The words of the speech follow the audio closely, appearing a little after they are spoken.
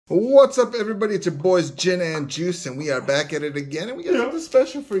What's up, everybody? It's your boys Gin and Juice, and we are back at it again, and we got something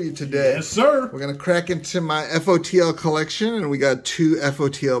special for you today. Yes, sir. We're going to crack into my FOTL collection, and we got two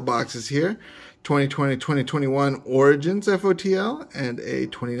FOTL boxes here. 2020-2021 Origins FOTL and a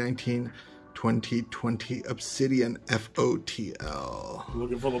 2019-2020 Obsidian FOTL. You're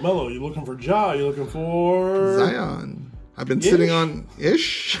looking for LaMelo, you're looking for Ja, you're looking for... Zion. I've been sitting on...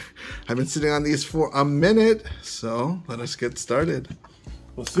 I've been sitting on these for a minute, so let us get started.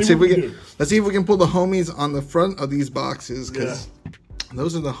 Let's see what we can do. Let's see if we can pull the homies on the front of these boxes, because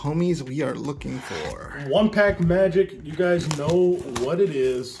those are the homies we are looking for. One pack magic, you guys know what it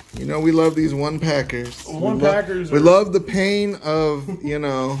is. You know we love these one packers. One packers. We love the pain of, you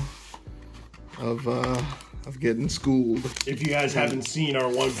know, of getting schooled. If you guys haven't seen our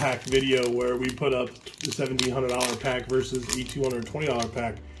one pack video where we put up the $1,700 pack versus the $220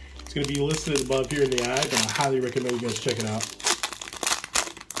 pack, it's going to be listed above here in the ad, but I highly recommend you guys check it out.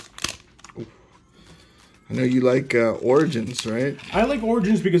 I know you like Origins, right? I like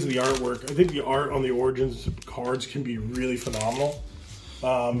Origins because of the artwork. I think the art on the Origins cards can be really phenomenal,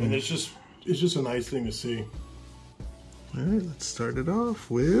 and it's just a nice thing to see. All right, let's start it off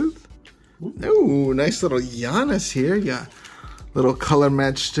with nice little Giannis here. Yeah, little color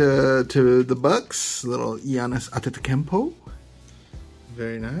match to the Bucks. Little Giannis Antetokounmpo.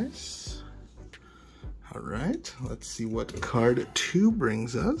 Very nice. All right, let's see what card 2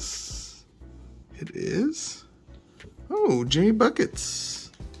 brings us. It is, Jimmy Buckets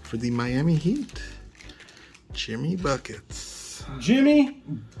for the Miami Heat. Jimmy Buckets. Jimmy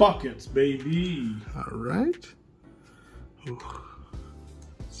Buckets, baby. All right. Ooh.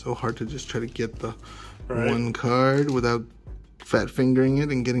 So hard to just try to get the one card without fat fingering it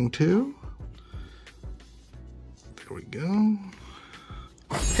and getting 2. There we go.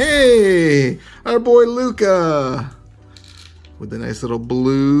 Hey, our boy Luka. With a nice little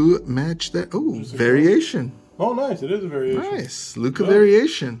blue match there. Oh, variation. Oh, nice. It is a variation. Nice. Luka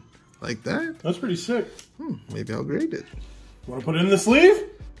variation. Like that. That's pretty sick. Maybe I'll grade it. Want to put it in the sleeve?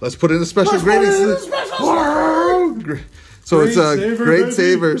 Let's put it in the special grading sleeve. So it's Grade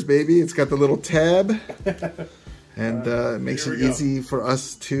Savers, baby. It's got the little tab. And it makes it easy for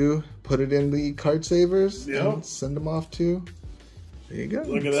us to put it in the card savers and send them off to. There you go.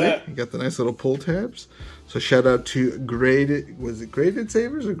 Look at that. You got the nice little pull tabs. So shout out to was it Graded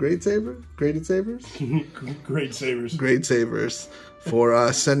Savers or Grade Savers? Graded Savers? Grade Savers. Grade Savers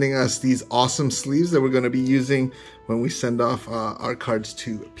for sending us these awesome sleeves that we're going to be using when we send off our cards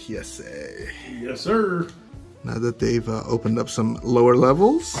to PSA. Yes, sir. Now that they've opened up some lower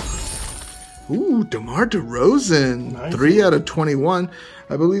levels. Ooh, DeMar DeRozan. Nice. 3 out of 21.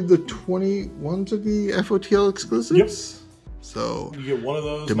 I believe the 21s are the FOTL exclusives. Yep. So you get one of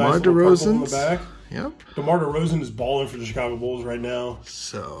those. DeMar nice DeRozan in the back. Yep. DeMar DeRozan is balling for the Chicago Bulls right now.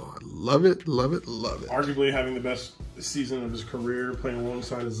 So I love it, love it, love it. Arguably having the best season of his career, playing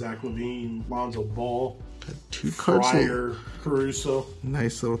alongside of Zach LaVine, Lonzo Ball, 2 cards here. Caruso.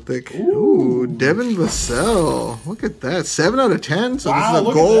 Nice little thick. Ooh, Devin Vassell. Look at that. 7 out of 10. So this is a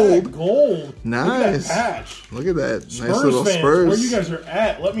gold. At gold. Nice. Look at that patch. Look at that. Spurs nice little fans, Spurs. Where you guys are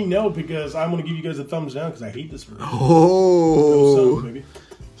at, let me know, because I'm going to give you guys a thumbs down because I hate the Spurs. Oh. Baby.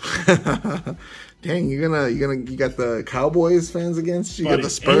 Dang, you got the Cowboys fans against you. You got the Any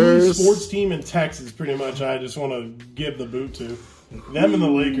Spurs. sports team in Texas, pretty much, I just want to give the boot to. Them and the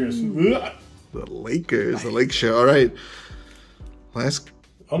Lakers. The Lakers, the Lake Show. All right. Last.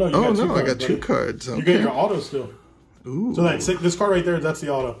 Oh no! Got 2 cards, I got 2 cards. Okay. You get your auto still. Ooh. So this card right there, that's the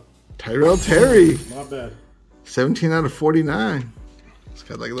auto. Tyrell Terry. Not bad. 17 out of 49. It's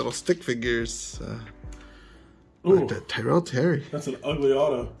got like little stick figures. Ooh. Tyrell Terry. That's an ugly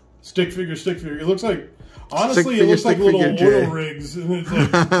auto. Stick figure. It looks like, honestly, it looks like little oil rigs. And it's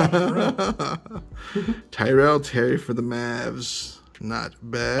like Tyrell Terry for the Mavs. Not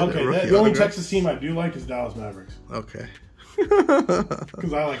bad. Okay, the only Texas team I do like is Dallas Mavericks. Okay.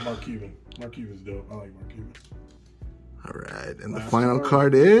 Because I like Mark Cuban. Mark Cuban's dope. I like Mark Cuban. All right, and the final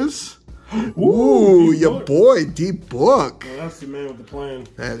card is... Ooh, your boy, D-Book. Well, that's the man with the plan.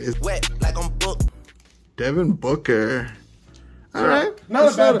 That is wet like on book. Devin Booker. All right.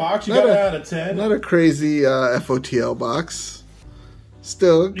 Not a bad box. You got it out of 10. Not a crazy FOTL box.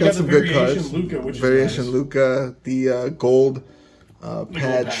 Still got some good cards. Variation Luka, the gold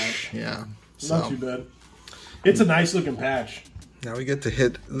patch. Yeah. So. Not too bad. It's a nice looking patch. Now we get to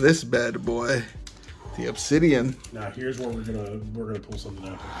hit this bad boy, the Obsidian. Now here's where we're gonna pull something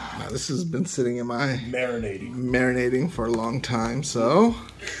out. Now this has been sitting in my marinating for a long time. So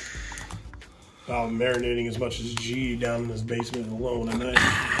marinating as much as G down in his basement alone at night.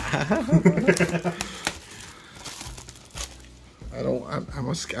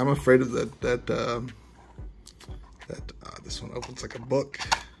 I'm afraid of that. This one opens like a book.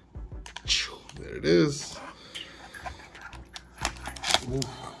 There it is. Ooh.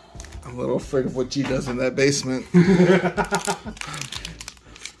 I'm a little afraid of what G does in that basement.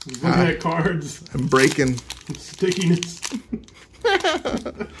 Looking at cards. I'm breaking. Stickiness.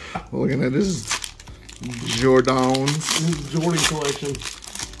 Looking at his Jordans. His Jordan collection.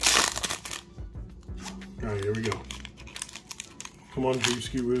 Alright, here we go. Come on,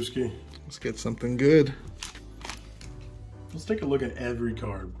 Drewski Wooski. Let's get something good. Let's take a look at every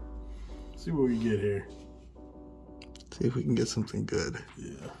card. See what we get here. See if we can get something good.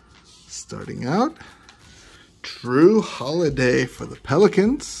 Yeah. Starting out, Drew Holiday for the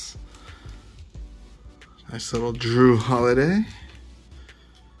Pelicans. Nice little Drew Holiday.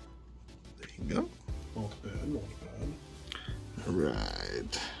 There you go. Not bad, not bad. All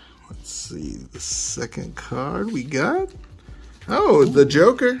right. Let's see the second card we got. Oh, the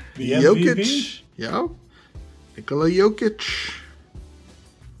Joker. The Jokic. MVP? Yeah. Nikola Jokic.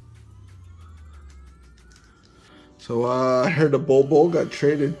 So I heard the Bull got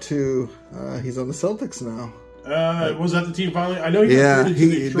traded to, he's on the Celtics now. Was that the team finally? I know he got traded to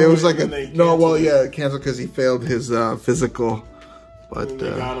Detroit, there was like canceled canceled because he failed his physical. But and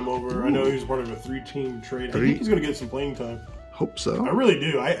they got him over. I know he was part of a 3-team trade. I think he's going to get some playing time. Hope so. I really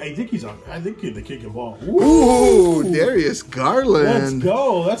do. I think he's on. I think the kid can ball. Ooh, Darius Garland. Let's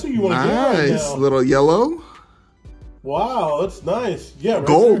go. That's what you want to get right now. Nice. Little yellow. Wow, that's nice. Yeah, right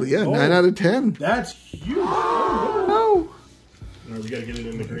Gold. there. Yeah, Gold. 9 out of 10. That's huge. Oh. All right, we gotta get it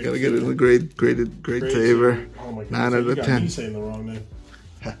in the grade. Gotta get it in the grade saver. Oh my god. 9 out of 10. Me saying the wrong name.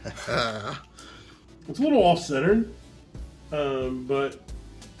 It's a little off-centered, but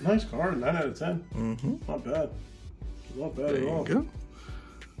nice card. 9 out of 10. Mm-hmm. Not bad. Not bad There at all. you go.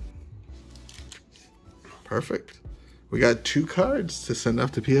 Perfect. We got 2 cards to send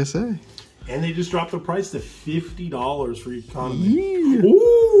off to PSA. And they just dropped the price to $50 for economy. Yeah.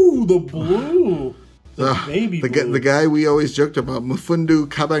 Ooh, the blue. The baby blue. The guy we always joked about, Mfiondu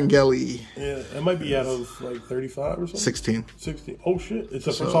Kabengele. Yeah, it might be out of like 35 or something. 16. 16. Oh shit! It's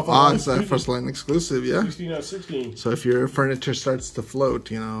a first off line. It's a first line exclusive, yeah. 16 out of 16. So if your furniture starts to float,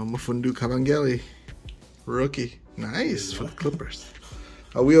 Mfiondu Kabengele, rookie, nice for the Clippers.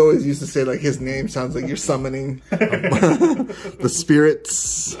 We always used to say like his name sounds like you're summoning the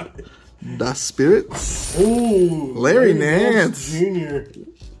spirits. The spirits. Ooh, Larry Nance Jr.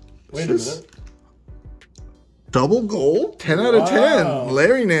 Wait a minute. Double gold, 10 out of 10.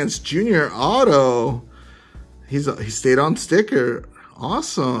 Larry Nance Jr. auto. He stayed on sticker.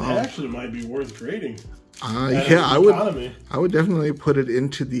 Awesome. That actually might be worth trading. Yeah, I would definitely put it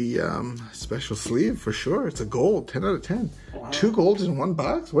into the special sleeve for sure. It's a gold, 10 out of 10. Wow. 2 golds in 1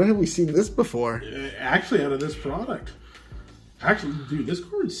 box. Where have we seen this before? Actually, out of this product. Actually, dude, this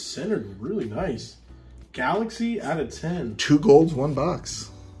card is centered really nice. Galaxy out of 10. 2 golds, 1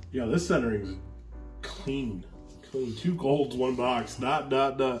 box. Yeah, this centering is clean. Clean. 2 golds, 1 box. Dot.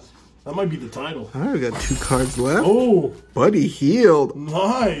 That might be the title. All right, we got 2 cards left. Oh. Buddy Hield.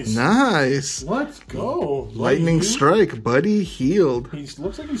 Nice. Nice. Let's go. Lightning Strike. Buddy Hield. He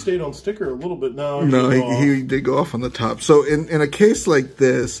looks like he stayed on sticker a little bit now. No, he did go off on the top. So in a case like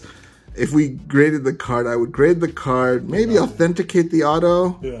this, if we graded the card, I would grade the card, maybe authenticate the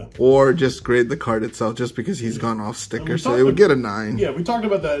auto, or just grade the card itself just because he's gone off sticker. So it would get a 9. Yeah, we talked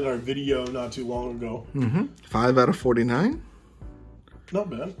about that in our video not too long ago. 5 out of 49. Not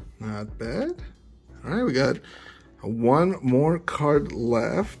bad. Not bad. All right, we got 1 more card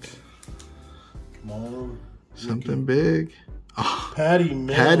left. Come on. Something big. Oh, Patty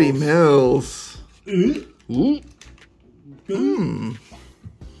Mills. Patty Mills. Ooh.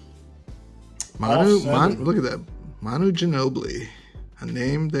 Manu, look at that. Manu Ginobili. A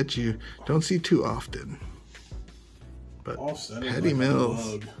name that you don't see too often. But Patty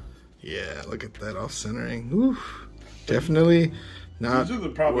Mills. Yeah, look at that off-centering. Oof. Definitely not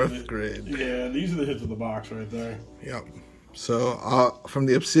worth grade. Yeah, these are the hits of the box right there. Yep. So, from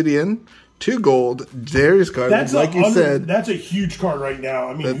the Obsidian, 2 gold, Darius Garland, like you said. That's a huge card right now.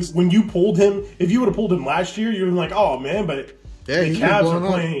 I mean, when you pulled him, if you would have pulled him last year, you would have been like, oh, man, but yeah, the Cavs are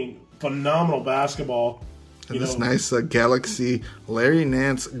playing phenomenal basketball. And this nice Galaxy Larry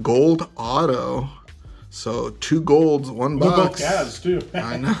Nance gold auto. So 2 golds, 1 box. Both Cavs too.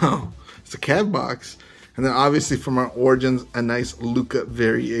 I know. It's a Cav box. And then obviously from our Origins, a nice Luka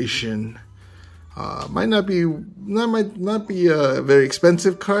variation. Might not be a very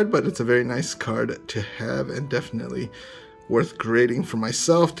expensive card, but it's a very nice card to have and definitely worth grading for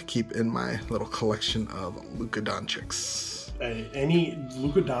myself to keep in my little collection of Luka Doncics. Any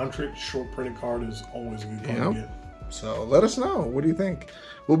Luka Doncic short printed card is always a good card to get. So let us know. What do you think?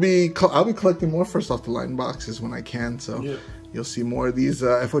 I'll be collecting more first off the line boxes when I can. So you'll see more of these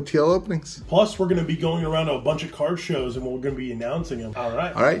FOTL openings. Plus, we're going to be going around to a bunch of card shows and we're going to be announcing them. All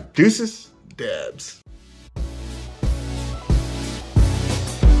right. All right. Deuces. Dabs.